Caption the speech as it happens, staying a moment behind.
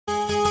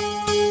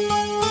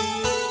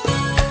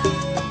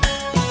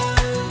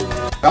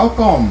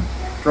Welcome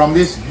from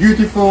this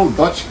beautiful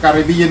Dutch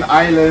Caribbean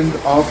island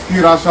of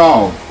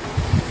Curaçao.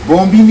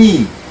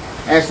 Bombini,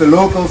 as the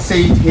locals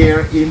say it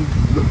here in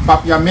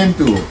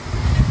Papiamentu,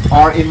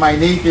 or in my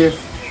native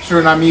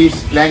Surinamese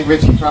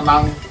language,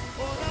 Tranang,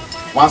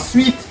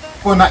 Waswit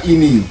Pona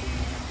ini.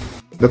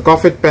 The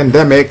COVID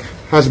pandemic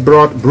has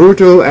brought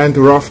brutal and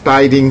rough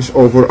tidings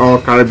over our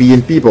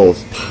Caribbean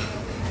peoples.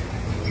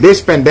 This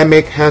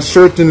pandemic has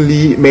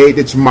certainly made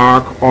its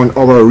mark on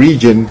our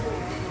region,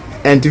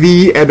 and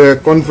we at the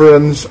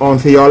Conference on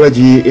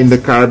Theology in the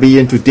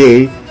Caribbean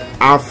today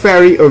are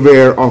very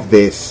aware of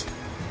this.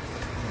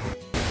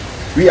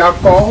 We are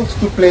called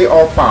to play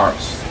our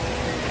parts.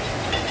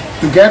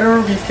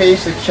 Together we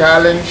face a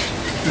challenge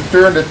to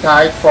turn the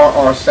tide for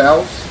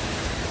ourselves,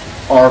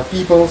 our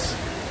peoples,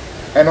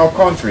 and our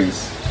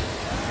countries.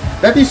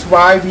 That is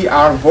why we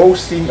are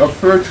hosting a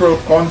virtual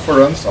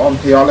conference on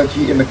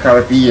theology in the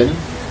Caribbean,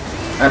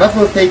 and that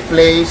will take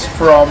place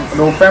from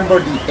November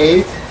the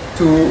 8th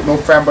to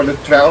November the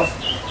 12th,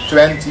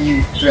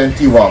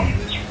 2021.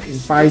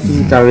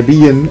 Inviting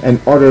Caribbean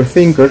and other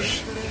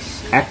thinkers,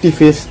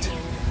 activists,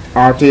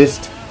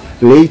 artists,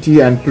 laity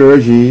and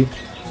clergy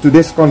to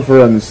this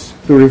conference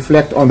to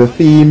reflect on the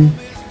theme,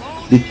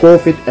 the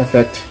COVID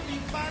effect,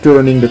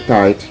 turning the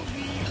tide.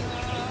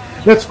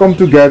 Let's come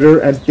together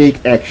and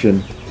take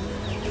action.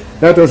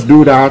 Let us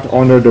do that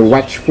under the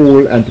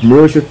watchful and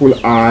merciful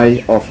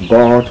eye of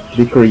God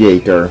the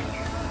Creator.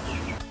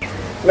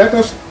 Let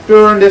us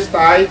turn this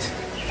tide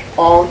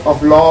out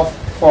of love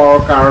for our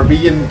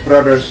Caribbean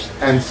brothers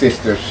and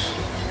sisters.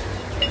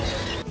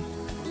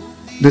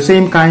 The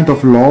same kind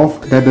of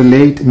love that the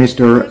late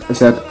Mr.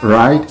 Z.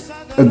 Wright,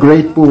 a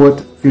great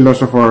poet,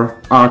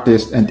 philosopher,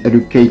 artist and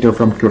educator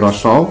from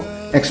Curaçao,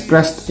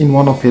 expressed in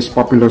one of his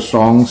popular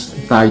songs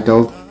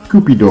titled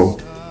Cupido.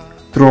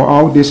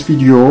 Throughout this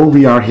video,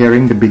 we are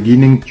hearing the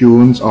beginning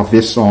tunes of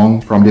this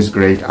song from this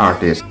great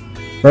artist.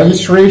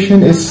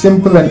 Registration is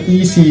simple and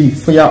easy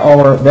via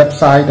our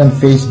website and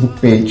Facebook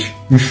page.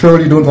 You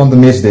surely don't want to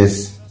miss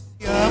this.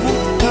 Amo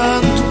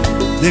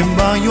tanto, de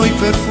baño y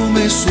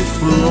perfume su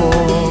flor.